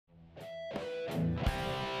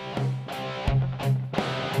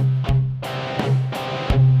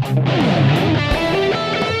Hi,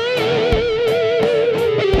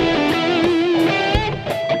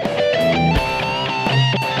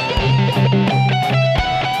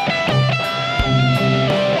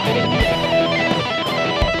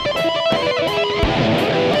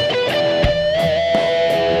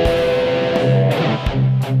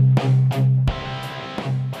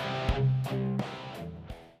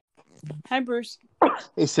 Bruce.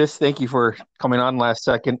 Hey sis, thank you for coming on last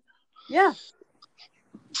second. Yeah.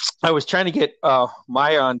 I was trying to get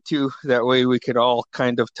Maya on too. That way we could all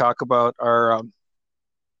kind of talk about our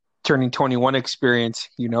turning 21 experience.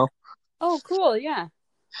 Oh, cool. Yeah.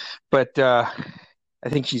 But I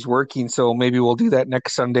think she's working, so maybe we'll do that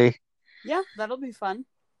next Sunday. Yeah, that'll be fun.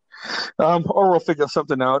 Or we'll figure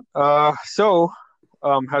something out.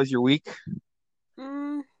 How's your week?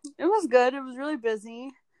 Mm, it was good. It was really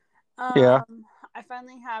busy. Yeah. I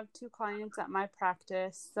finally have two clients at my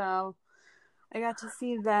practice, so I got to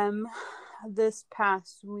see them this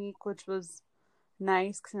past week, which was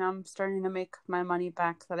nice because now I'm starting to make my money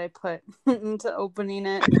back that I put into opening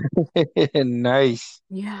it. Nice.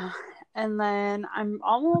 Yeah. And then I'm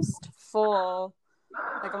almost full.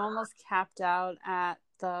 Like I'm almost capped out at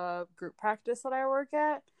the group practice that I work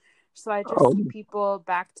at. So I just Oh, see people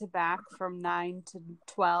back to back from 9 to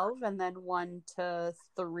 12 and then 1 to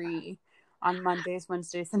 3 on Mondays,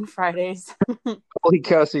 Wednesdays, and Fridays. holy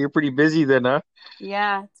cow! So you're pretty busy then, huh?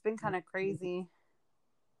 Yeah, it's been kind of crazy.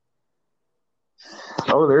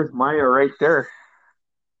 Oh, there's Maya right there.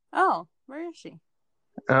 Oh, where is she?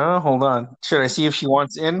 Hold on. Should I see if she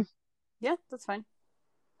wants in? Yeah, that's fine.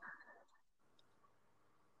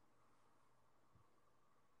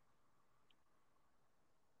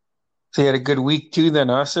 So you had a good week too, then,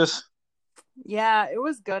 huh, sis? Yeah, it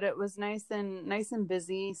was good. It was nice and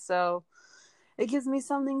busy. So it gives me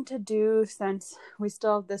something to do since we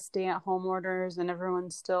still have the stay-at-home orders and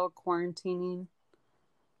everyone's still quarantining.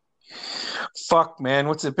 Fuck, man.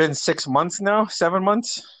 What's it been? 6 months now? 7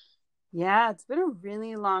 months? Yeah, it's been a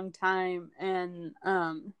really long time, and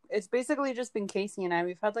it's basically just been Casey and I.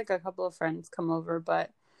 We've had like a couple of friends come over,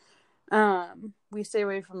 but we stay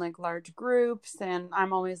away from like large groups, and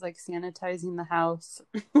I'm always like sanitizing the house.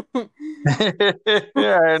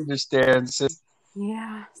 Yeah, I understand, sis.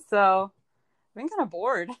 Yeah, so I've been kind of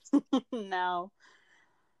bored now.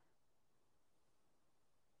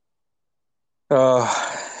 Uh,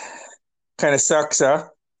 kind of sucks, huh?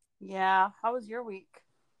 Yeah, how was your week?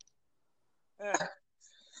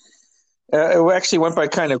 It actually went by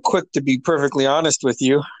kind of quick, to be perfectly honest with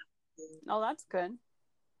you. Oh, that's good.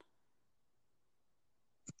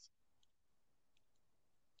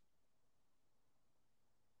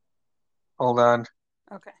 Hold on.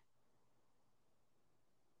 Okay.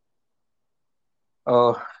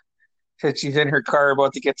 Oh, said she's in her car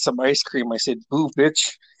about to get some ice cream. I said, "Boo,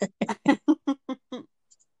 bitch."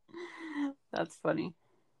 That's funny.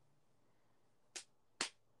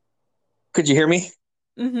 Could you hear me?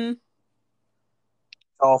 Mm-hmm.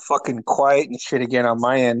 All fucking quiet and shit again on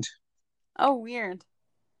my end. Oh, weird.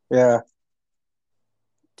 Yeah.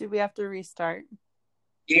 Do we have to restart?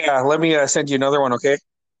 Yeah, let me send you another one, okay?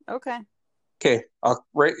 Okay. Okay, I'll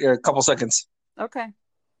wait a couple seconds. Okay.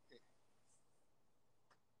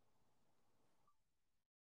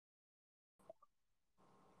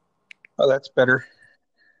 Oh, that's better.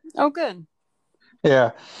 Oh, good.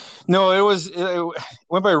 Yeah. No, it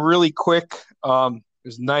went by really quick. It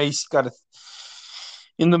was nice. Got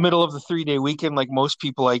in the middle of the 3-day weekend, like most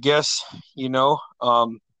people, I guess. You know,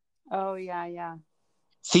 Oh, yeah, yeah.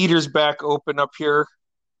 theaters back open up here.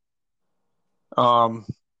 Um,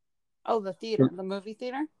 Oh, the theater, the movie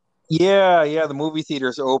theater? yeah, the movie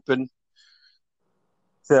theaters open.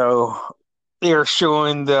 So they're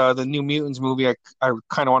showing the New Mutants movie. I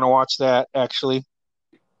kind of want to watch that actually.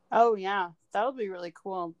 Oh, yeah. That'll be really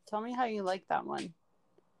cool. Tell me how you like that one.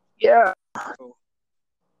 Yeah. So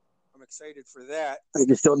I'm excited for that. I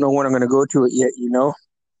just don't know when I'm going to go to it yet.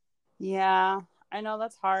 Yeah, I know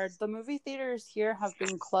that's hard. The movie theaters here have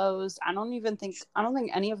been closed. I don't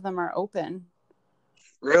think any of them are open.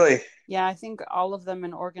 Really? Yeah, I think all of them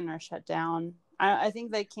in Oregon are shut down. I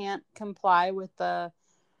think they can't comply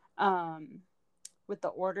um with the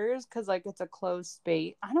orders because like it's a closed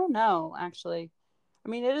space. I don't know, actually. I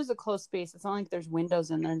mean, it is a closed space. It's not like there's windows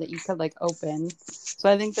in there that you could like open. So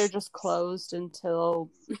I think they're just closed until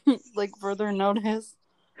like further notice.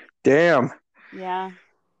 Damn. Yeah.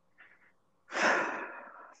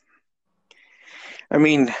 I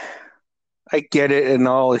mean, I get it and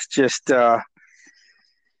all. It's just, it's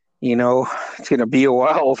going to be a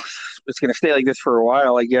while. It's going to stay like this for a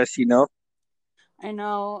while, I guess. I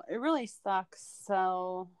know. It really sucks.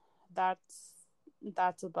 So that's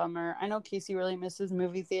That's a bummer. I know Casey really misses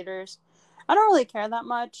movie theaters. I don't really care that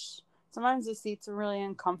much. Sometimes the seats are really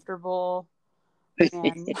uncomfortable,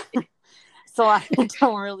 and so I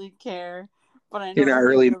don't really care. But I You're know not he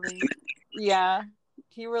really. really, yeah,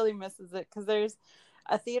 he really misses it because there's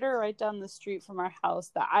a theater right down the street from our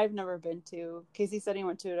house that I've never been to. Casey said he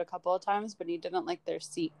went to it a couple of times, but he didn't like their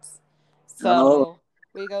seats. Oh, So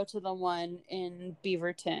we go to the one in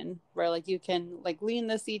Beaverton where like you can like lean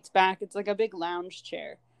the seats back. It's like a big lounge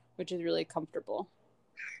chair, which is really comfortable.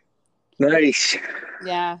 nice.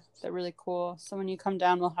 Yeah, they're really cool. So when you come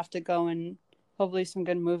down, we'll have to go, and hopefully some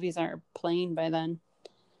good movies are playing by then.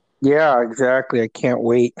 Yeah, exactly. I can't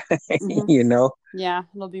wait. Mm-hmm. You know. Yeah,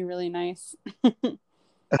 it'll be really nice.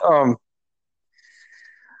 Um.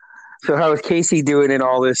 So how is Casey doing in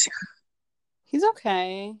all this? He's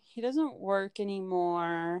okay. He doesn't work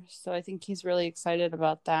anymore, so I think he's really excited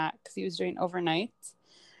about that because he was doing overnights.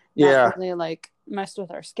 That Yeah. really like messed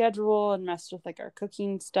with our schedule and messed with like our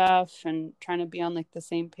cooking stuff and trying to be on like the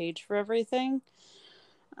same page for everything.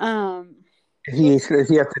 So it's Does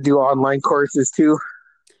he have to do online courses too?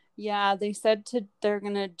 Yeah, they said they're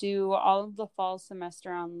gonna do all of the fall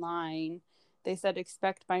semester online. They said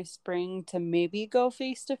expect by spring to maybe go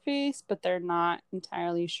face to face, but they're not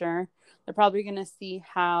entirely sure. They're probably gonna see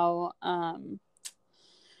how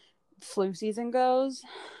flu season goes.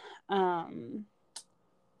 Um,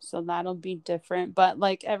 so that'll be different. But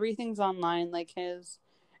like everything's online, like his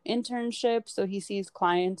internship, so he sees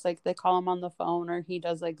clients, like they call him on the phone or he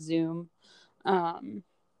does like Zoom. Um,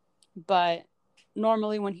 but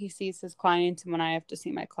normally when he sees his clients and when I have to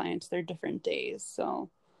see my clients, they're different days. So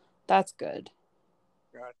that's good.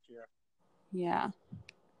 Gotcha. Yeah.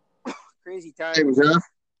 Crazy times, huh?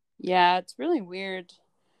 Yeah, it's really weird.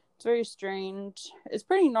 It's very strange. It's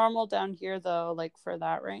pretty normal down here though, like for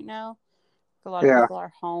that right now. A lot of Yeah. people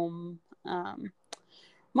are home.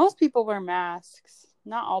 Most people wear masks.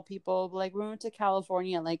 Not all people, but like we went to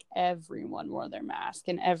California, like everyone wore their mask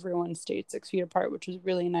and everyone stayed 6 feet apart, which was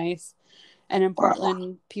really nice. And in Wow.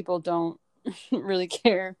 Portland, people don't really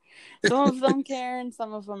care. Some of them care, and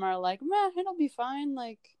some of them are like, "Man, it'll be fine.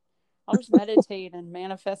 Like, I'll just meditate and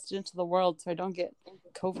manifest it into the world so I don't get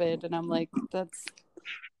COVID." And I'm like, "That's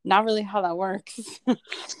not really how that works."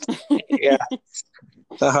 Yeah.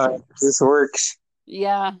 This works.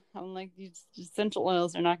 Yeah, I'm like, these essential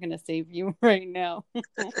oils are not going to save you right now.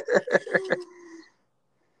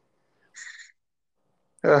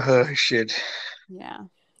 Shit. Yeah,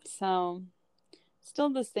 so still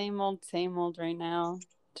the same old right now,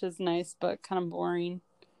 which is nice but kind of boring.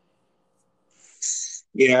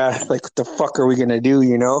 Yeah. Like, what the fuck are we gonna do?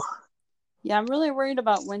 You know? Yeah, I'm really worried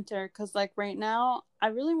about winter because, like, right now, I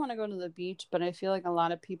really want to go to the beach, but I feel like a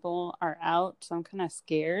lot of people are out, so I'm kind of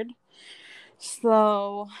scared.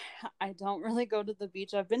 So I don't really go to the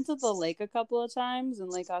beach. I've been to the lake a couple of times in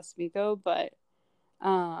Lake Oswego, but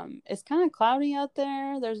it's kind of cloudy out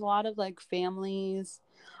there. There's a lot of like families,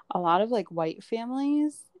 a lot of like white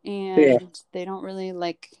families, Yeah. and they don't really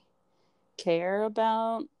like care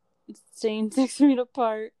about staying 6 feet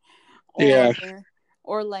apart, Yeah.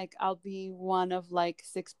 or like I'll be one of like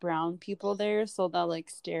six brown people there, so they'll like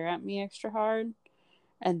stare at me extra hard,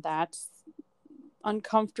 and that's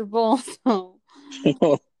uncomfortable. So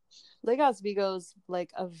Lake Oswego's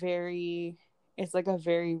like it's like a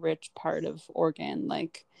very rich part of Oregon.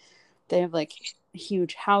 Like they have like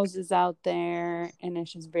huge houses out there, and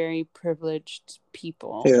it's just very privileged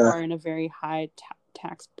people who Yeah. are in a very high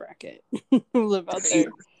tax bracket who live out there.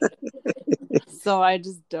 So I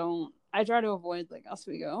just don't. I try to avoid Lake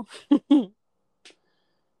Oswego.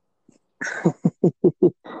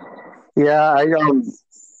 Yeah.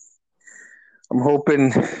 I'm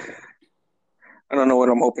hoping. I don't know what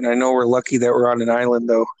I'm hoping. I know we're lucky that we're on an island,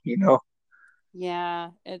 though. You know. Yeah,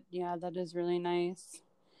 that is really nice.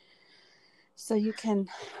 So you can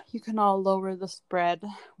all lower the spread,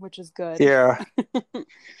 which is good. Yeah.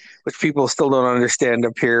 Which people still don't understand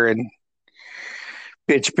up here, and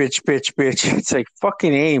bitch, bitch, bitch, bitch. It's like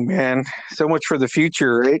fucking A, man. So much for the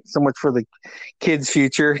future, right? So much for the kids'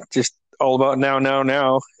 future. Just all about now, now,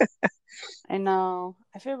 now. I know.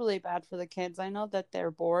 I feel really bad for the kids. I know that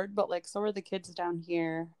they're bored, but like so are the kids down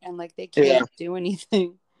here and like they Yeah. can't do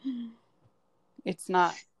anything. It's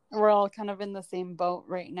not We're all kind of in the same boat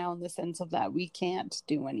right now in the sense of that we can't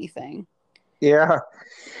do anything. Yeah.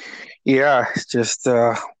 Yeah. It's just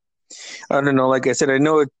I don't know. Like I said, I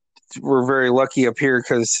know we're very lucky up here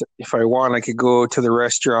because if I want, I could go to the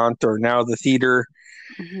restaurant or now the theater,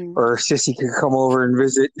 Mm-hmm. or Sissy could come over and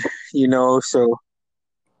visit, you know. So,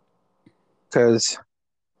 because,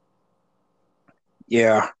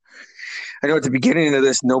 yeah. I know at the beginning of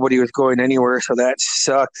this, nobody was going anywhere, so that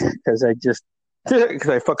sucked because because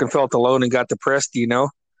I fucking felt alone and got depressed, you know?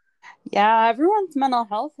 Yeah, everyone's mental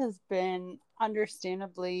health has been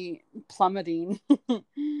understandably plummeting.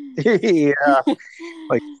 Yeah,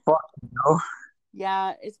 like fuck, you know?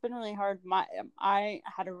 Yeah, it's been really hard. I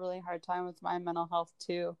had a really hard time with my mental health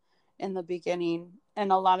too in the beginning,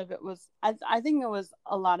 and a lot of it was I think it was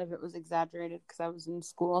a lot of it was exaggerated because I was in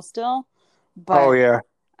school still, Oh but yeah,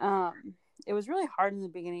 um it was really hard in the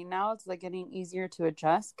beginning. Now it's like getting easier to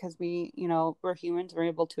adjust because we're humans, we're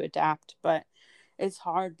able to adapt, but it's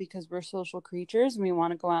hard because we're social creatures and we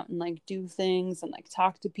want to go out and like do things and like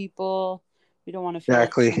talk to people. We don't want to feel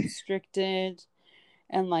like exactly. constricted,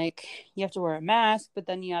 and like you have to wear a mask, but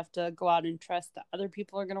then you have to go out and trust that other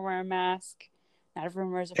people are going to wear a mask. Not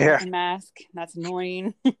everyone wears a Yeah, fucking mask. That's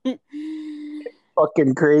annoying.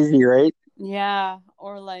 fucking crazy, right? Yeah,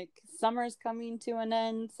 or like summer's coming to an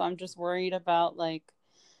end, so I'm just worried about like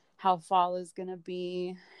how fall is going to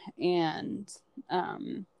be, and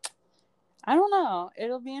um I don't know.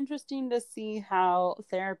 It'll be interesting to see how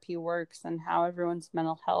therapy works and how everyone's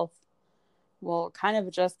mental health will kind of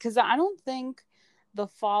adjust, because I don't think the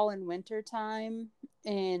fall and winter time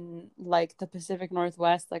in like the Pacific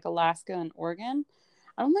Northwest, like Alaska and Oregon,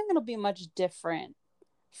 I don't think it'll be much different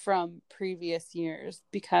from previous years,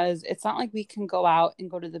 because it's not like we can go out and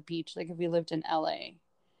go to the beach like if we lived in LA.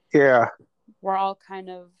 Yeah, We're all kind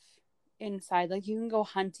of inside. Like you can go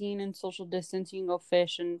hunting and social distance, you can go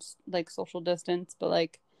fish and like social distance, but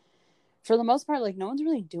like for the most part, like no one's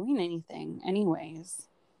really doing anything anyways.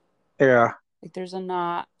 yeah, Like there's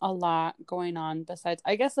not a lot going on besides,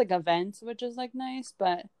 I guess, like events, which is like nice,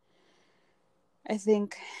 but I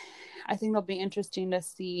think it'll be interesting to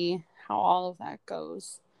see how all of that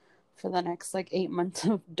goes for the next like 8 months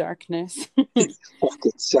of darkness. it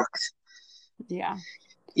fucking sucks. Yeah.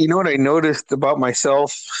 You know what I noticed about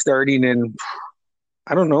myself starting in,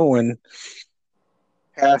 I don't know, in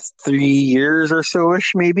past 3 years or so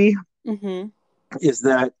ish, maybe, Mm-hmm. is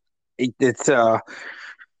that it's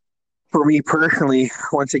for me personally,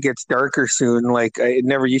 once it gets darker soon, like it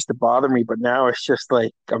never used to bother me, but now it's just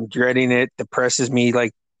like I'm dreading it, depresses me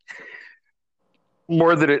like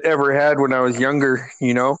more than it ever had when I was younger,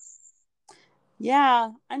 you know?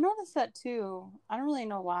 Yeah, I noticed that too. I don't really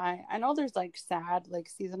know why. I know there's like sad, like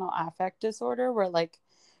seasonal affect disorder where like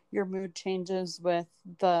your mood changes with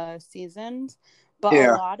the seasons, but a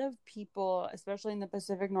Yeah, lot of people, especially in the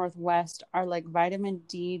Pacific Northwest, are like vitamin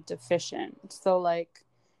D deficient. So like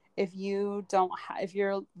if your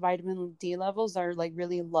vitamin D levels are like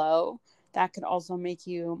really low, that could also make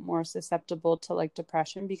you more susceptible to like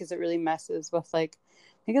depression, because it really messes with like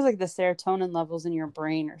I think it's like the serotonin levels in your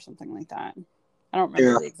brain or something like that. I don't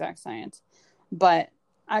remember yeah, the exact science, but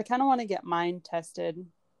I kind of want to get mine tested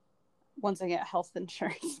once I get health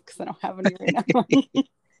insurance because I don't have any right now.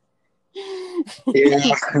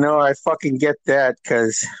 yeah. No, I fucking get that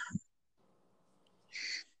because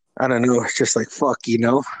I don't know. It's just like fuck, you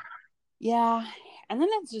know? Yeah. And then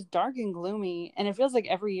it's just dark and gloomy, and it feels like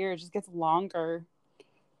every year it just gets longer.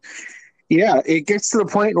 Yeah, it gets to the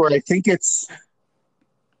point where I think it's,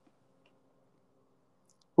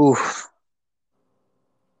 oof,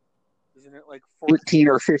 isn't it like 14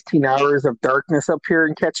 or 15 hours of darkness up here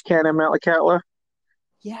in Ketchikan and Metlakatla?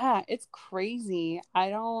 Yeah, it's crazy.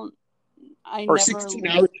 I Or never, 16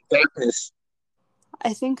 hours of darkness.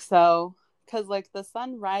 I think so. Because like the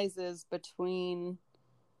sun rises between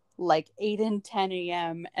like 8 and 10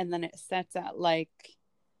 a.m. and then it sets at like,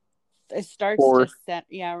 it starts Or to set,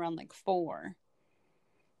 yeah, around like 4.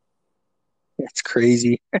 that's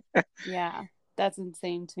crazy. Yeah, that's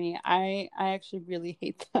insane to me. I actually really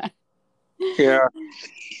hate that. Yeah.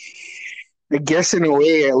 I guess in a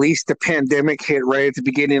way, at least the pandemic hit right at the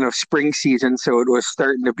beginning of spring season, so it was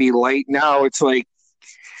starting to be light. Now it's like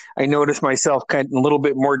I notice myself kind of a little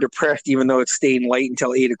bit more depressed, even though it's staying light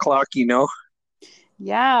until 8 o'clock. You know,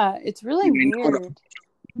 Yeah, it's really and I know I'm weird.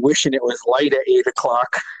 wishing it was light at 8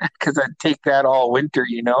 o'clock because I'd take that all winter.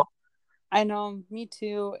 You know. I know, me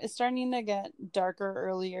too. It's starting to get darker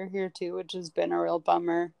earlier here too, which has been a real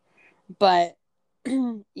bummer. But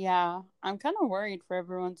yeah, I'm kind of worried for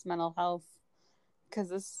everyone's mental health because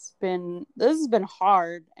this has been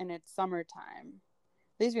hard, and it's summertime.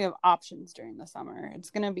 At least we have options during the summer.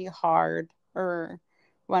 It's gonna be hard, or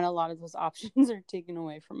when a lot of those options are taken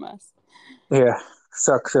away from us. Yeah,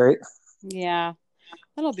 sucks, right? Yeah,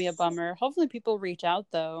 that'll be a bummer. Hopefully people reach out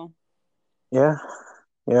though. Yeah,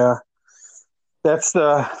 yeah. That's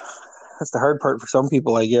the that's the hard part for some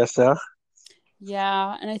people, I guess. Huh?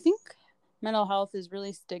 Yeah, and I think mental health is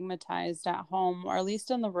really stigmatized at home, or at least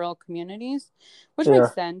in the rural communities, which Yeah,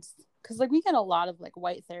 makes sense. because like we get a lot of like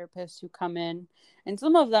white therapists who come in, and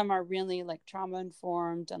some of them are really like trauma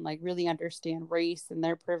informed and like really understand race and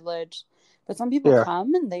their privilege, but some people Yeah.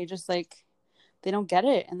 come and they just like they don't get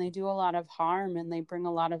it, and they do a lot of harm, and they bring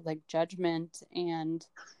a lot of like judgment and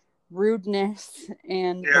rudeness,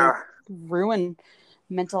 and they Yeah. ruin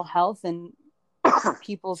mental health and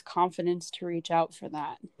people's confidence to reach out for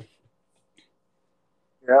that.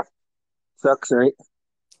 Yeah. Sucks, right?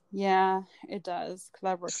 Yeah, it does, because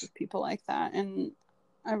I've worked with people like that, and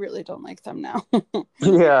I really don't like them now.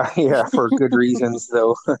 Yeah. Yeah. For good reasons,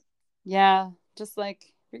 though. Yeah, just like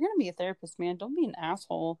if you're gonna be a therapist, man, don't be an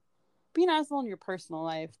asshole. Be an asshole in your personal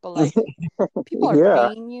life, but like people are Yeah.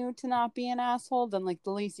 paying you to not be an asshole, then like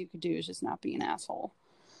the least you could do is just not be an asshole.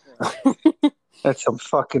 That's some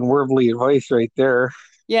fucking worldly advice right there.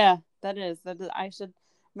 Yeah, that is. That is. I should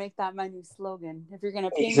make that my new slogan. If you're gonna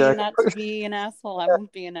pay me not to Exactly. be an asshole, I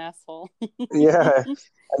won't be an asshole. Yeah.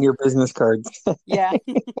 On your business cards. Yeah,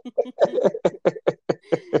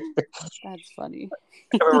 that's funny.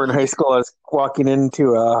 I remember in high school, I was walking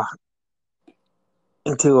into a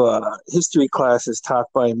history class as taught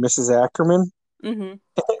by Mrs. Ackerman,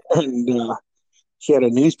 Mm-hmm. and she had a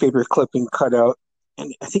newspaper clipping cut out,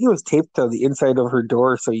 and I think it was taped to the inside of her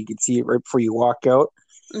door so you could see it right before you walk out.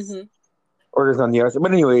 Mm-hmm. Orders on the outside,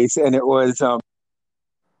 but anyways, and it was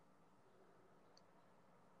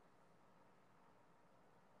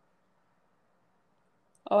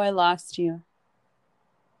Oh, I lost you.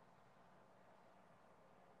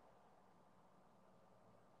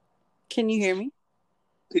 Can you hear me?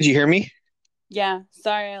 Did you hear me? Yeah.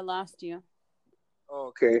 Sorry, I lost you. Oh,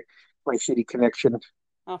 okay, my shitty connection.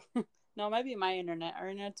 Oh, no, it might be my internet. Our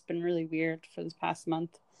internet's been really weird for this past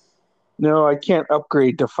month. No, I can't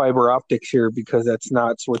upgrade to fiber optics here because that's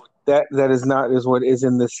not what that is not is what is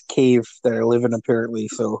in this cave that I live in apparently.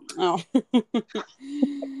 So, Oh.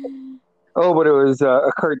 oh, but it was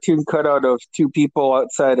a cartoon cutout of two people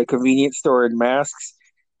outside a convenience store in masks,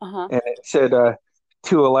 Uh-huh. and it said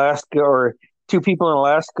two Alaska or two people in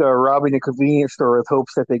Alaska robbing a convenience store with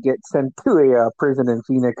hopes that they get sent to a prison in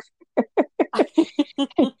Phoenix,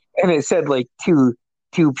 and it said like two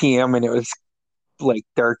p.m. and it was like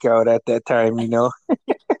dark out at that time, you know.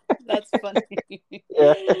 That's funny.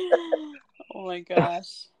 Yeah, Oh my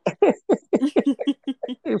gosh.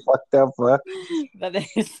 you fucked up, huh? That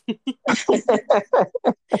is.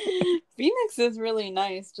 Phoenix is really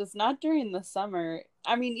nice, just not during the summer.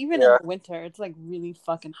 I mean, even in Yeah, the winter, it's like really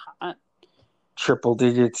fucking hot. triple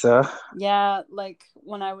digits, Yeah, like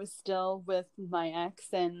when I was still with my ex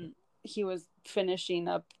and he was finishing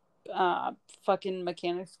up uh fucking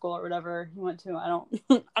mechanic school or whatever he went to. I don't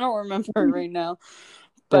I don't remember right now. yeah,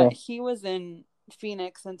 But he was in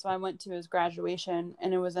Phoenix, and so I went to his graduation,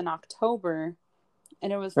 and it was in October,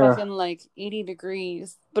 and it was yeah, fucking like 80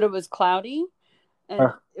 degrees, but it was cloudy, and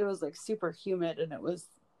uh, it was like super humid, and it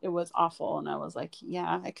was awful, and I was like,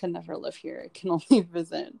 yeah, I could never live here. I can only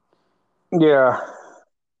visit. yeah.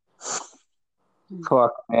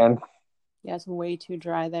 Fuck, man. Yeah, it's way too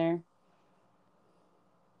dry there.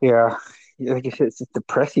 Yeah, like I said, it's just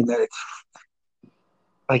depressing that it's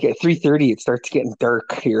like at 3:30 it starts getting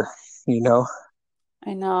dark here. You know?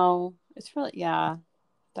 I know. It's really, yeah,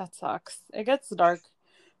 that sucks. It gets dark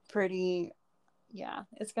pretty, yeah,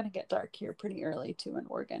 it's gonna get dark here pretty early too in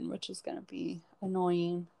Oregon, which is gonna be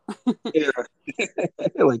annoying. Yeah.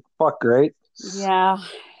 Like fuck, right? Yeah,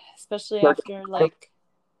 especially Dark. after like,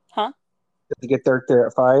 huh? Does it get dark there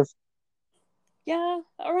at 5? Yeah,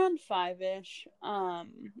 around 5-ish.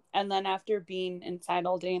 And then after being inside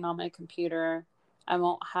all day and on my computer, I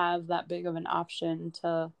won't have that big of an option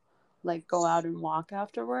to like go out and walk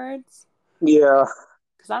afterwards. Yeah,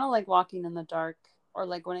 Because I don't like walking in the dark or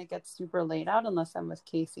like when it gets super late out unless I'm with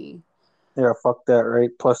Casey. yeah. Fuck that, right?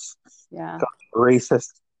 Plus, Yeah.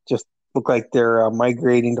 racists just look like they're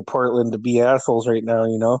migrating to Portland to be assholes right now.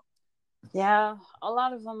 You know? Yeah, a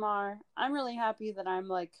lot of them are. I'm really happy that I'm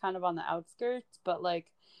like kind of on the outskirts, but like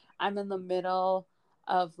I'm in the middle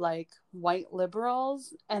of like white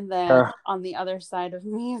liberals, and then Yeah. on the other side of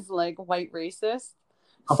me is like white racists.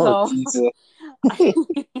 Oh So Jesus.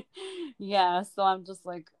 yeah, so I'm just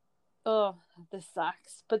like, oh, this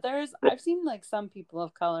sucks. But I've seen like some people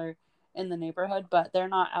of color in the neighborhood, but they're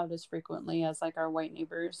not out as frequently as like our white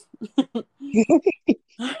neighbors.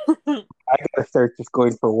 I gotta start just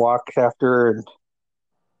going for walks after and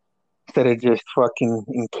instead of just fucking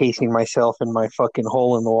encasing myself in my fucking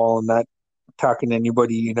hole in the wall and not talking to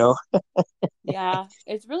anybody, you know? Yeah,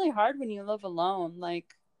 it's really hard when you live alone. Like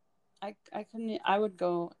I couldn't. I would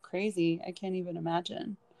go crazy. I can't even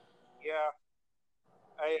imagine. Yeah,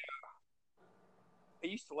 I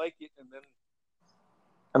used to like it, and then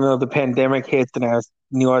I don't know, the pandemic hit and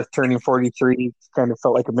knew I was turning 43. It kind of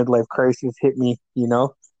felt like a midlife crisis hit me, you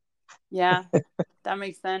know? Yeah, that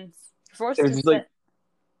makes sense. You're It forced was to just like, sit.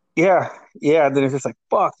 yeah, yeah. Then it's just like,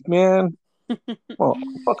 fuck, man. Well,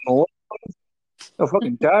 I'll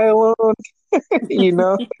fucking die alone, you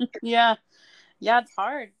know? Yeah, yeah, it's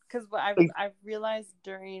hard because Like, I've realized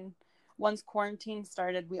during once quarantine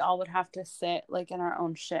started, we all would have to sit like in our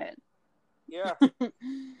own shit. yeah.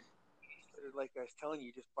 Like I was telling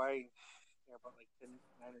you, just buying about like 9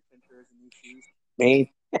 or 10 pairs of new shoes. Made.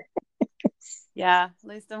 Yeah, at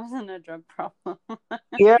least it wasn't a drug problem.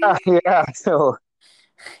 Yeah, yeah. So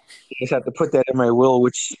I just have to put that in my will,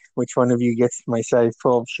 which one of you gets my size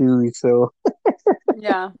 12 shoes. So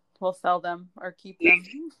Yeah, we'll sell them or keep them.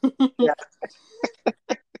 yeah,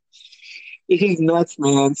 it is nuts,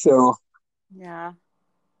 man. So Yeah,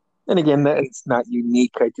 and again, that it's not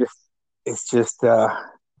unique. It's just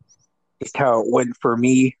how it went for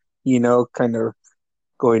me. You know, kind of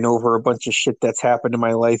going over a bunch of shit that's happened in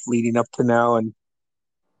my life leading up to now, and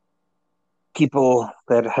people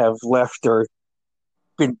that have left or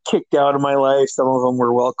been kicked out of my life. Some of them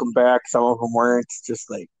were welcome back. Some of them weren't. It's just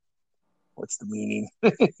like, what's the meaning?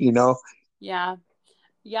 You know? yeah,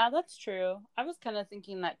 yeah, that's true. I was kind of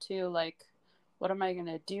thinking that too. Like, what am I going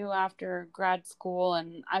to do after grad school?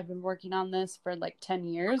 And I've been working on this for like 10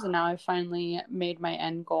 years, and now I finally made my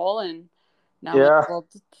end goal. And now I'm like, Yeah, well,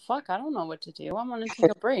 fuck, I don't know what to do. I want to take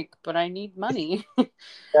a break, but I need money.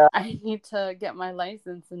 yeah. I need to get my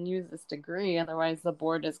license and use this degree. Otherwise, the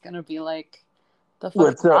board is going to be like, the fuck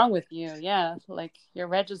What's is up? wrong with you? Yeah, like you're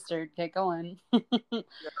registered. Get going.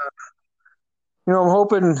 I'm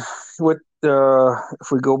hoping with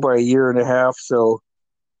if we go by a year and a half, so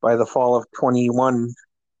by the fall of 21,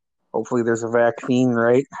 hopefully there's a vaccine,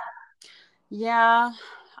 right? Yeah,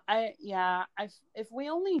 if we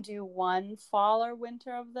only do one fall or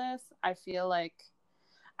winter of this, I feel like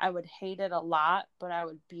I would hate it a lot, but I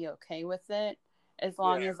would be okay with it as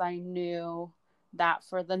long Yeah. as I knew that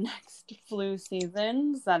for the next flu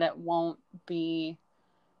seasons that it won't be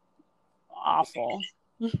awful.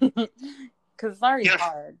 Cuz it's already Yes.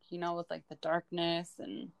 hard, with like the darkness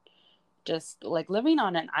and just like living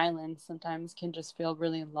on an island sometimes can just feel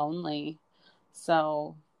really lonely.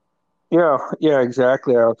 So, Yeah, yeah,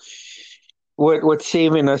 exactly. What's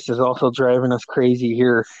saving us is also driving us crazy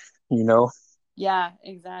here, you know? yeah,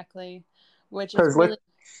 exactly. Which is Because really,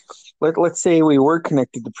 let's say we were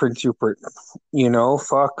connected to Prince Rupert,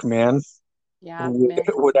 fuck, man. yeah, Would, man.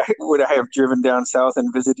 would I have driven down south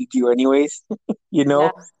and visited you anyways? You Yeah,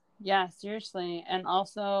 know? yeah, seriously. And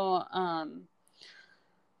also,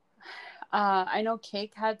 I know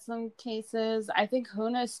Cake had some cases. I think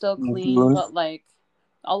Huna is still In clean, June. but like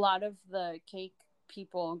a lot of the Cake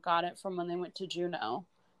people got it from when they went to Juneau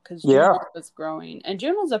because Yeah, Juneau was growing, and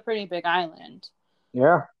Juneau's a pretty big island.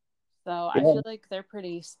 yeah, So I yeah, feel like they're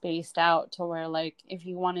pretty spaced out to where like if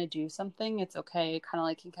you want to do something, it's okay. Kind of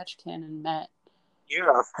like you catch can and met.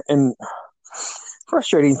 yeah. And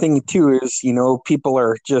frustrating thing too is, people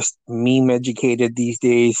are just meme educated these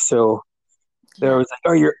days. So they're Yeah, always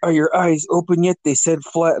like, "Are your eyes open yet?" They said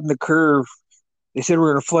flatten the curve. They said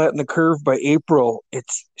we're gonna flatten the curve by April.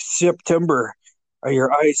 It's September. Are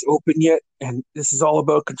your eyes open yet? And this is all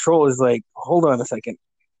about control. Is like, hold on a second.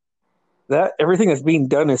 That everything that's being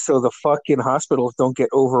done is so the fucking hospitals don't get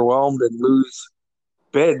overwhelmed and lose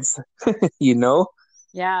beds, you know,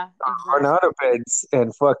 yeah, run exactly. out of beds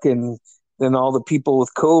and fucking then all the people with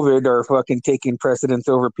COVID are fucking taking precedence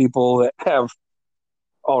over people that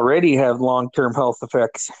already have long-term health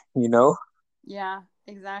effects, you know? Yeah,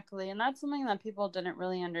 exactly. And that's something that people didn't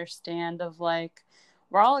really understand of like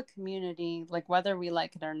we're all a community, like whether we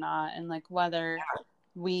like it or not, and like whether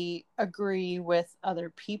we agree with other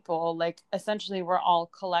people, like essentially we're all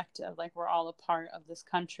collective, like we're all a part of this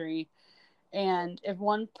country. And if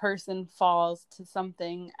one person falls to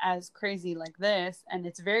something as crazy like this, and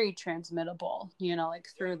it's very transmittable, like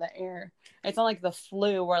through the air, it's not like the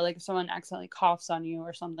flu where like if someone accidentally coughs on you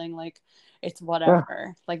or something, like it's Yeah,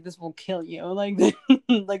 whatever. Like this will kill you. Like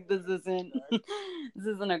like this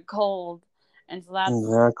isn't a cold. And so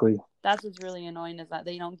exactly. that's what's really annoying is that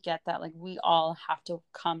they don't get that like we all have to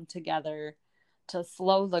come together to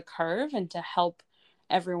slow the curve and to help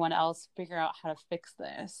everyone else figure out how to fix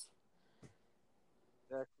this.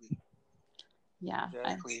 Exactly. Yeah,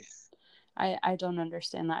 Exactly. I don't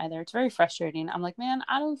understand that either. It's very frustrating. I'm like, man,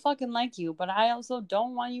 I don't fucking like you, but I also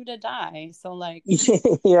don't want you to die. So like,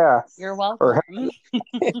 Yeah. you're Or welcome.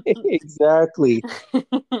 exactly.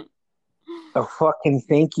 A fucking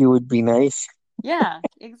thank you would be nice. Yeah,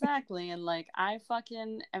 exactly. And like, I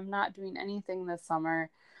fucking am not doing anything this summer.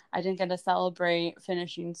 I didn't get to celebrate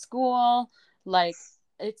finishing school. Like,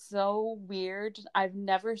 it's so weird. I've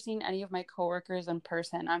never seen any of my coworkers in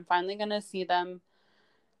person. I'm finally going to see them.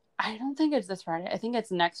 I don't think it's this Friday. I think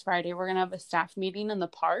it's next Friday. We're going to have a staff meeting in the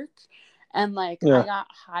park. And like, I Yeah. got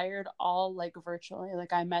hired all like virtually.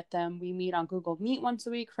 Like, I met them. We meet on Google Meet once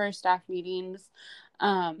a week for our staff meetings.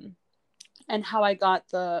 And how I got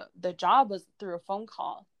the job was through a phone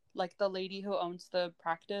call. Like, the lady who owns the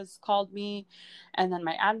practice called me, and then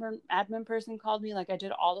my admin person called me. Like, I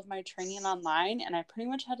did all of my training online, and I pretty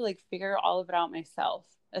much had to like figure all of it out myself,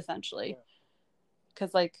 essentially,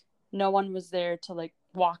 because like no one was there to like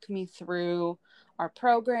walk me through our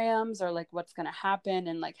programs or like what's gonna happen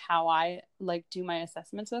and like how I like do my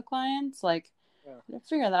assessments with clients. Like, I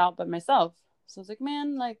figure that out by myself. So I was like,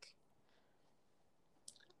 man, like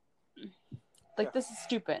this is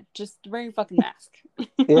stupid. Just wear your fucking mask.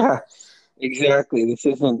 Yeah, exactly. This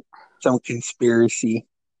isn't some conspiracy,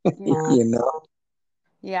 Yeah. you know?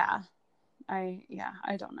 Yeah. I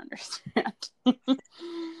don't understand.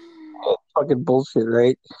 Fucking bullshit,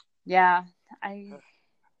 right? Yeah.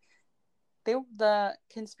 The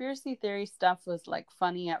conspiracy theory stuff was like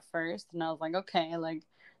funny at first, and I was like, okay, like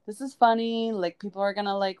this is funny. Like, people are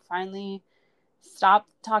gonna like finally stop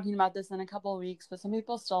talking about this in a couple of weeks, but some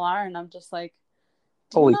people still are, and I'm just like,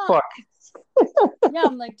 do you Holy not fuck. yeah,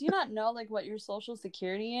 I'm like, do you not know like what your social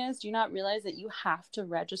security is? Do you not realize that you have to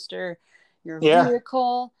register your Yeah,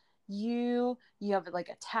 vehicle? You have like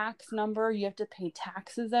a tax number. You have to pay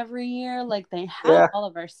taxes every year. Like, they have yeah, all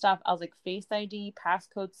of our stuff. I was like, Face ID,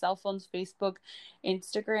 passcode, cell phones, Facebook,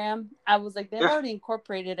 Instagram. I was like, they've yeah, already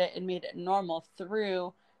incorporated it and made it normal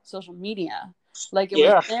through social media. Like, it was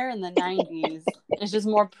yeah. there in the 90s. It's just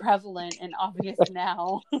more prevalent and obvious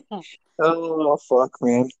now. Oh, fuck,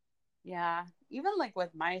 man. Yeah, even like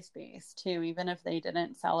with MySpace too, even if they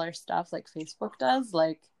didn't sell our stuff like Facebook does,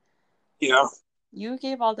 like, Yeah, you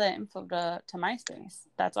gave all the info to MySpace.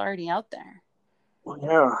 That's already out there. well,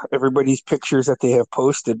 yeah. Everybody's pictures that they have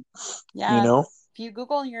posted, you Yeah, know? if you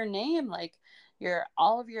Google your name, like, your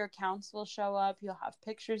all of your accounts will show up. You'll have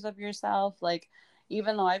pictures of yourself. Like,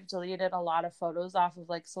 even though I've deleted a lot of photos off of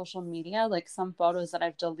like social media, like some photos that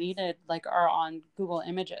I've deleted like are on Google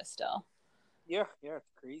Images still. Yeah, yeah, it's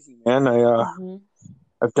crazy, man. Mm-hmm.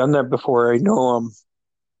 I've done that before. I know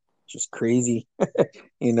just crazy,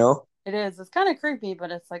 you know? It is. It's kind of creepy,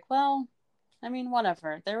 but it's like, well, I mean,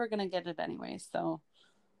 whatever. They were gonna get it anyway, so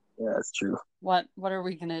Yeah, that's true. what are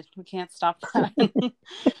we gonna? We can't stop that.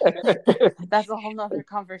 That's a whole nother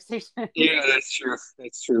conversation. Yeah, that's true.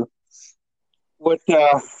 That's true. What do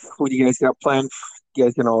you guys got planned? You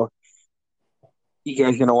guys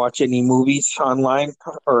gonna watch any movies online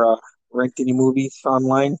or rent any movies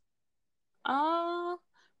online? uh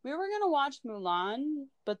we were gonna watch Mulan,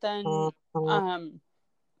 but then um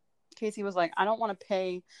Casey was like, I don't want to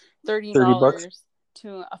pay thirty 30 bucks. dollars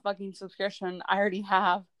to a fucking subscription I already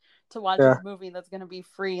have to watch Yeah, this movie that's gonna be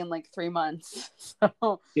free in like 3 months.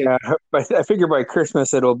 So yeah. But I figure by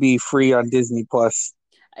Christmas it'll be free on Disney Plus.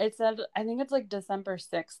 it said, I think it's like December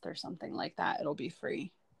 6th or something like that. It'll be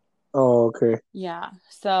free. Oh, okay. Yeah.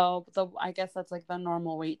 So I guess that's like the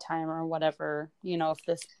normal wait time or whatever, if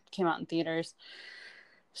this came out in theaters.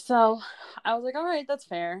 So I was like, all right, that's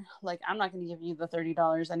fair. Like, I'm not going to give you the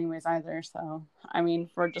 $30 anyways either. So, I mean,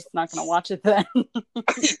 we're just not going to watch it then.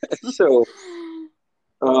 So,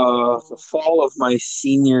 the fall of my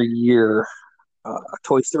senior year,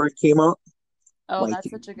 Toy Story came out, Oh, like that's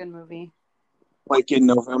such a good movie. in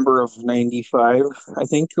November of '95, I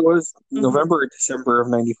think it was Hmm. November or December of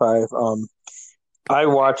 '95. I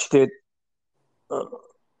watched it uh,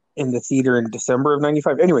 in the theater in December of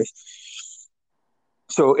 '95. Anyways,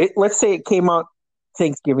 so let's say it came out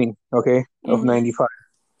Thanksgiving, okay, of Hmm. '95.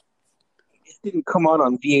 It didn't come out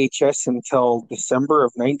on VHS until December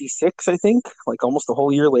of '96, I think, like almost a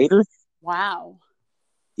whole year later. Wow.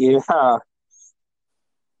 Yeah,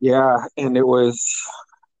 yeah, and it was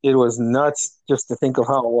nuts just to think of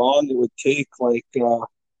how long it would take. Like,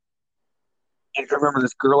 I remember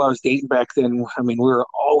this girl I was dating back then. I mean, we were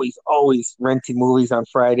always renting movies on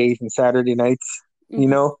Fridays and Saturday nights, you Hmm.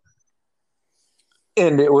 know.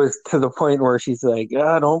 And it was to the point where she's like,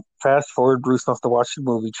 "Ah, don't fast forward. Bruce wants to watch the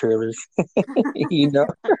movie trailers," you know.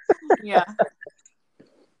 Yeah.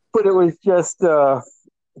 But it was just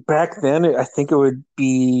back then. I think it would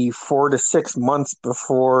be 4 to 6 months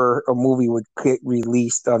before a movie would get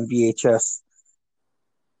released on VHS.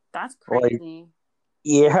 That's Like, crazy.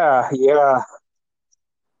 yeah, yeah,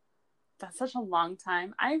 That's such a long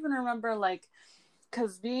time. I even remember, like,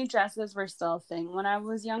 because VHSs were still a thing when I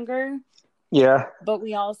was younger. Yeah. But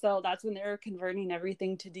we also, that's when they were converting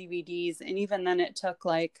everything to DVDs. And even then it took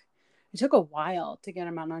a while to get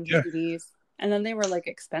them out on Yeah. DVDs. And then they were like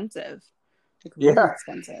expensive, like really Yeah.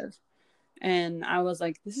 expensive. And I was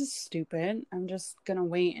like, this is stupid. I'm just going to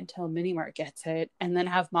wait until Mini Mart gets it and then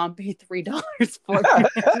have mom pay $3 for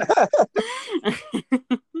it.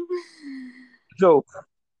 So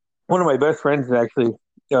one of my best friends is actually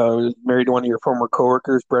was married to one of your former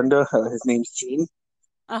coworkers, Brenda. His name's Gene.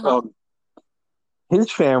 Uh-huh. Um,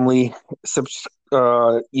 his family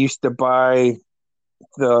used to buy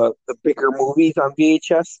the bigger movies on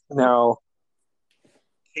VHS. Now,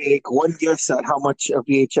 take one guess at how much a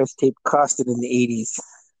VHS tape costed in the 80s.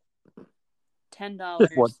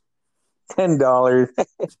 Just one. $10.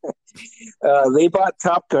 $10. They bought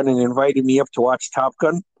Top Gun and invited me up to watch Top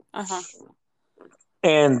Gun. Uh-huh.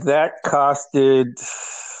 And that costed,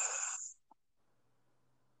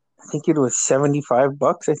 I think it was $75,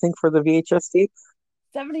 I think, for the VHS tape.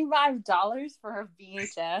 $75 for a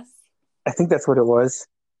VHS? I think that's what it was.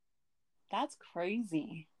 That's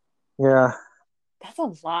crazy. Yeah. That's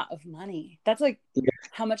a lot of money. That's like Yeah.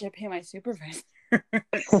 how much I pay my supervisor.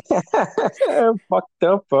 Fucked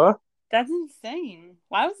up, huh? That's insane.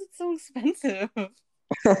 Why was it so expensive?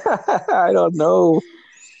 I don't know.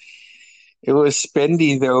 It was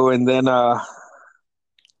spendy though, and then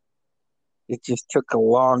it just took a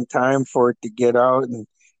long time for it to get out, and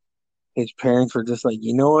his parents were just like,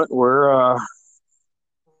 you know what, we're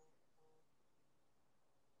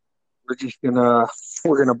just gonna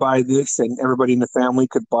buy this, and everybody in the family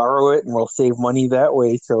could borrow it, and we'll save money that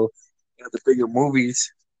way. So, the bigger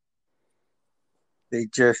movies, they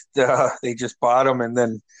just bought them, and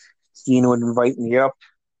then Dean would invite me up,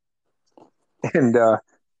 and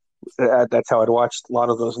that's how I'd watched a lot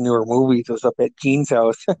of those newer movies. It was up at Gene's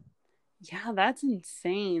house. Yeah, that's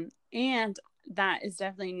insane. And that is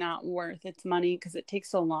definitely not worth its money because it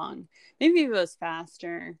takes so long. Maybe if it was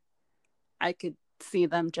faster, I could see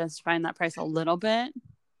them justifying that price a little bit.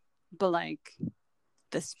 But like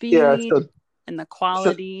the Yeah, speed and the so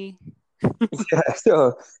quality. yeah,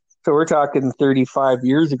 so we're talking 35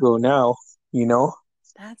 years ago now, you know.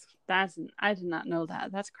 That's I did not know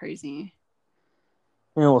that. That's crazy.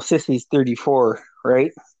 Sissy's 34,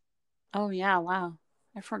 right? Oh yeah, wow.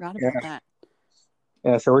 I forgot Yeah. about that.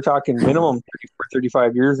 Yeah, so we're talking minimum 34,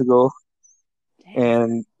 35 years ago. Dang.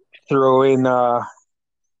 And throw in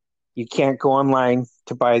you can't go online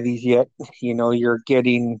to buy these yet. You're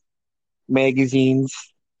getting magazines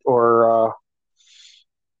or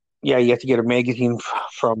yeah, you have to get a magazine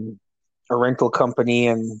from a rental company,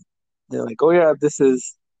 and they're like, "Oh yeah, this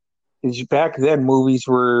is." Because back then, movies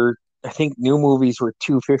were, I think, new movies were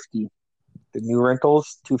 250. The new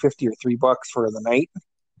rentals, 250 or $3 for the night.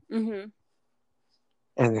 Mm-hmm.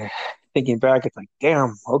 And thinking back, it's like,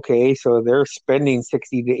 damn, okay, so they're spending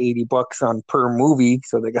 60 to $80 on per movie,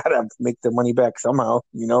 so they gotta make the money back somehow.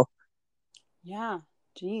 Yeah.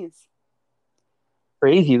 Jeez.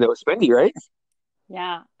 Crazy though, spendy, right?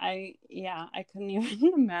 I couldn't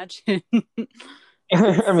even imagine being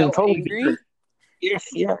I mean, so totally different. angry. Yes,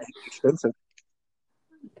 yeah, expensive.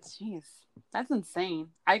 Jeez, that's insane.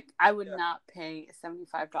 I would not pay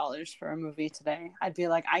 $75 for a movie today. I'd be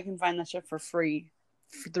like, I can find that shit for free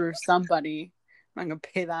through somebody. I'm not gonna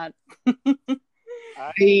pay that.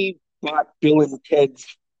 I bought Bill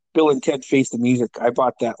and Ted Face the Music. I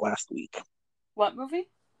bought that last week. What movie?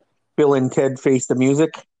 Bill and Ted Face the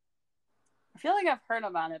Music. I feel like I've heard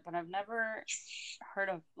about it, but I've never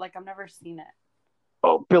I've never seen it.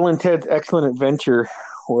 Oh, Bill and Ted's Excellent Adventure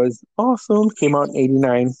was awesome. Came out in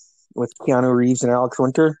 '89 with Keanu Reeves and Alex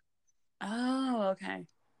Winter. Oh, okay.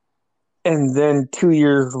 And then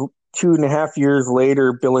 2.5 years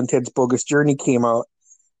later, Bill and Ted's Bogus Journey came out.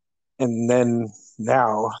 And then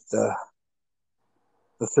now the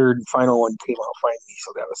third and final one came out finally.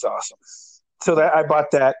 So that was awesome. So that I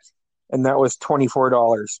bought that, and that was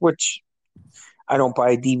 $24, which I don't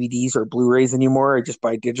buy DVDs or Blu-rays anymore. I just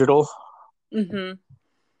buy digital. Mm-hmm.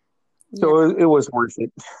 Yeah. So it was worth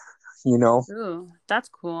it. Ooh, that's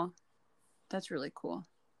cool. That's really cool.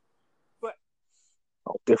 But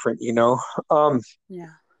all different. Um, Yeah.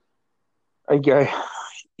 I guess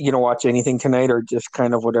you don't watch anything tonight, or just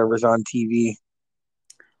kind of whatever's on TV.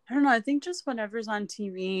 I don't know. I think just whatever's on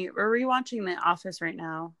TV. We're rewatching The Office right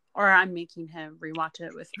now, or I'm making him rewatch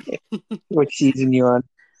it with me. Which season you on?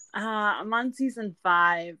 I'm on season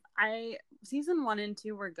 5. Season 1 and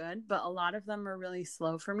 2 were good, but a lot of them were really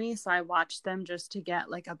slow for me. So I watched them just to get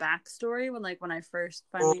like a backstory when I first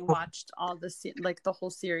finally watched the whole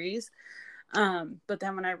series. But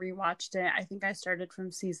then when I rewatched it, I think I started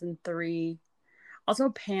from season 3. Also,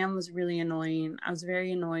 Pam was really annoying. I was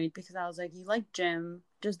very annoyed because I was like, you like Jim,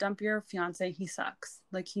 just dump your fiance. He sucks.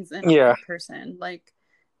 Like, he's an Yeah, awful person. Like,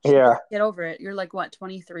 yeah, get over it. You're like, what,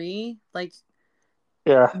 23? Like,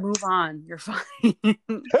 yeah. move on. You're fine.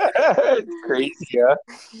 It's crazy, yeah.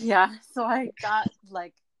 Yeah. So I got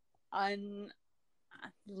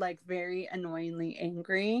like very annoyingly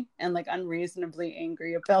angry and like unreasonably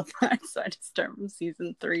angry about that. So I just start from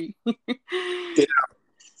season 3. Yeah.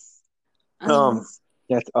 um,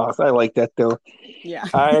 That's awesome. I like that though. yeah.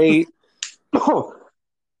 I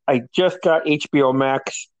I just got HBO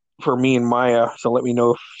Max for me and Maya, so let me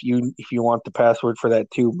know if you want the password for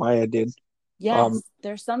that too. Maya did. Um, Yes,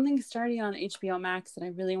 there's something starting on HBO Max that I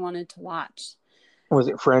really wanted to watch. was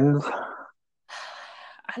it Friends?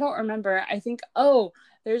 I don't remember. I think, oh,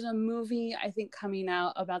 there's a movie I think coming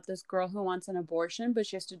out about this girl who wants an abortion, but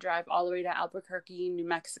she has to drive all the way to Albuquerque, New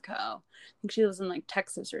Mexico. I think she lives in like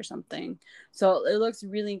Texas or something. So it looks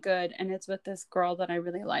really good, and it's with this girl that I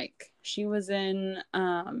really like. She was in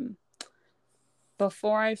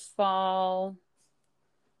Before I Fall,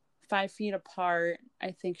 5 Feet Apart.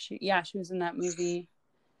 I think she was in that movie.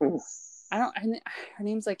 Her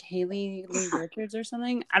name's like Haley Lee Richards or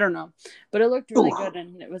something. I don't know, but it looked really good,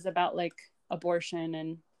 and it was about like abortion,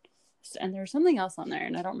 and there was something else on there,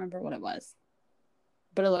 and I don't remember what it was,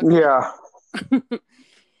 but it looked really Yeah, good.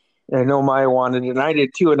 I know Maya wanted it, and I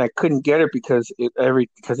did too, and I couldn't get it because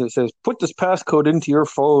it says put this passcode into your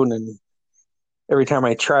phone, and every time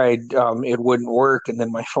I tried, it wouldn't work, and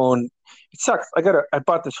then my phone, it sucks. I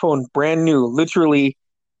bought this phone brand new, literally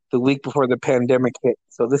the week before the pandemic hit.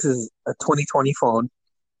 So this is a 2020 phone,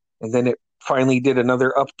 and then it finally did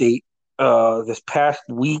another update this past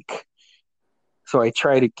week. So I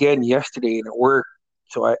tried again yesterday, and it worked.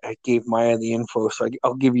 So I gave Maya the info. So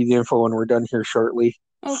I'll give you the info when we're done here shortly.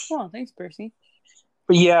 Oh, cool. Thanks, Percy.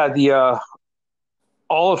 But yeah, the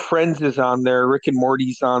all of Friends is on there. Rick and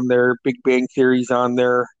Morty's on there. Big Bang Theory's on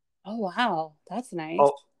there. Oh, wow. That's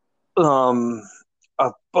nice. Oh,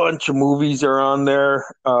 a bunch of movies are on there.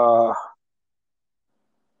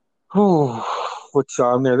 Whew, what's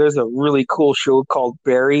on there? There's a really cool show called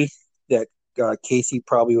Barry that Casey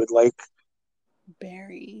probably would like.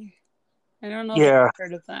 Barry. I don't know if I've Yeah,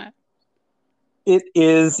 heard of that. it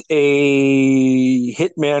is a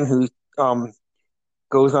hitman who um,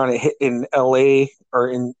 goes on a hit in L.A. or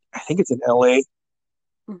in I think it's in L.A.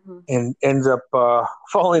 Mm-hmm. and ends up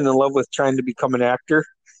falling in love with trying to become an actor.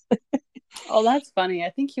 Oh, that's funny. I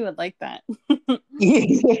think you would like that.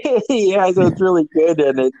 Yeah, so it's really good,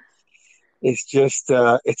 and it's just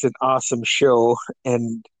it's an awesome show,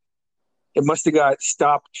 and it must have got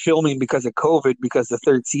stopped filming because of COVID because the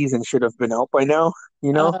third season should have been out by now,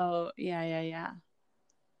 you know. Oh, yeah, yeah, yeah.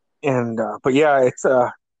 And but yeah,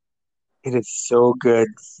 it is so good,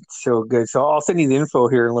 it's so good. So I'll send you the info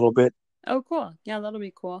here in a little bit. Oh, cool. Yeah, that'll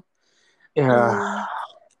be cool. Yeah. Um,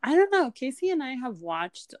 I don't know. Casey and I have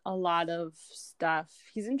watched a lot of stuff.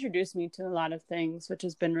 He's introduced me to a lot of things, which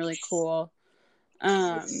has been really cool.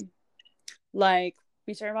 Um, like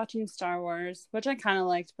we started watching Star Wars, which I kind of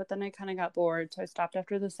liked, but then I kind of got bored, so I stopped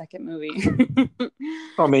after the second movie.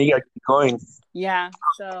 Oh man, you got to keep going. Yeah,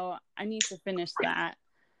 so I need to finish that.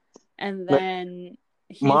 And then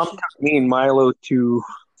he Mom should. took me and Milo to.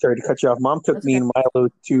 Sorry to cut you off. Mom took That's me okay. and Milo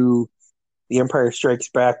to The Empire Strikes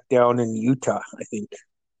Back down in Utah, I think.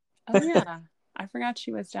 Oh yeah, I forgot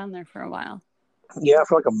she was down there for a while. Yeah,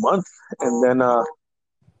 for like a month, and then um,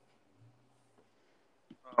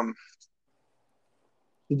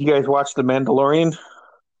 did you guys watch The Mandalorian?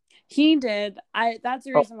 He did. That's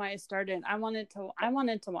the Oh, reason why I started. I wanted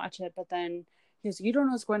to watch it, but then he was, you don't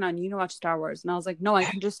know what's going on. You need to watch Star Wars. And I was like, no, I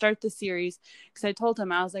can just start the series. Because I told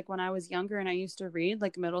him, I was like, when I was younger and I used to read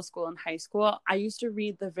like middle school and high school, I used to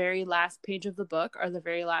read the very last page of the book or the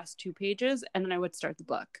very last 2 pages, and then I would start the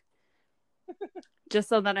book. Just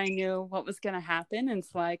so that I knew what was gonna happen and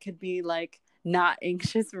so I could be like not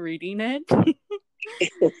anxious reading it.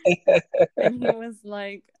 And he was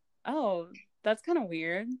like, oh, that's kind of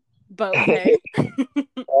weird, but okay.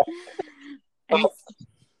 And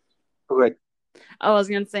good. I was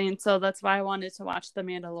gonna say, and so that's why I wanted to watch The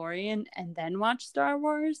Mandalorian and then watch Star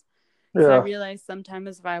Wars. Because I Yeah, realized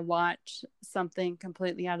sometimes if I watch something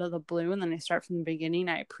completely out of the blue and then I start from the beginning,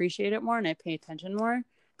 I appreciate it more and I pay attention more.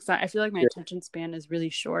 Because I feel like my yeah. attention span is really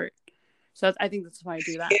short. So I think that's why I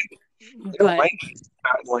do that. You know, But Mike's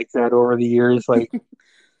gotten like that over the years. Like,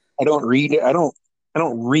 I don't read it. I don't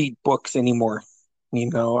read books anymore. You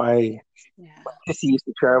know, I yeah. Jesse used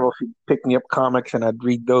to travel. She'd pick me up comics, and I'd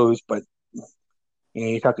read those. But you know,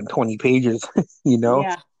 you're talking 20 pages. You know.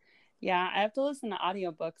 Yeah. Yeah, I have to listen to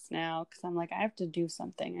audiobooks now because I'm like, I have to do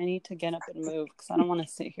something. I need to get up and move because I don't want to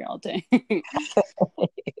sit here all day.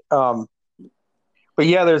 Um, but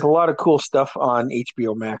yeah, there's a lot of cool stuff on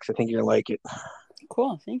HBO Max. I think you're gonna like it.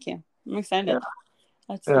 Cool. Thank you. I'm Yeah, excited.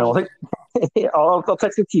 Let's yeah. Well, I'll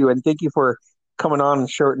text it to you, and thank you for coming on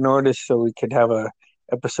short notice so we could have a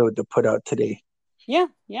episode to put out today. yeah,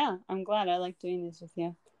 yeah. I'm glad. I like doing this with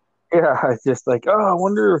you. Yeah, I was just like, oh, I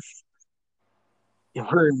wonder if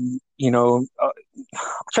her, I'll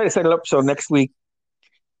try to set it up so next week,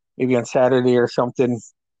 maybe on Saturday or something,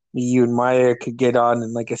 me, you, and Maya could get on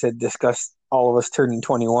and, like I said, discuss all of us turning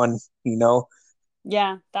 21. You know?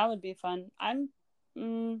 Yeah, that would be fun.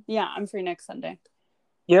 Yeah, I'm free next Sunday.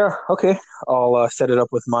 Yeah. Okay. I'll set it up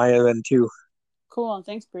with Maya then too. Cool.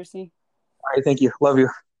 Thanks, Brucey. All right. Thank you. Love you.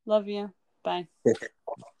 Love you. Bye. Okay.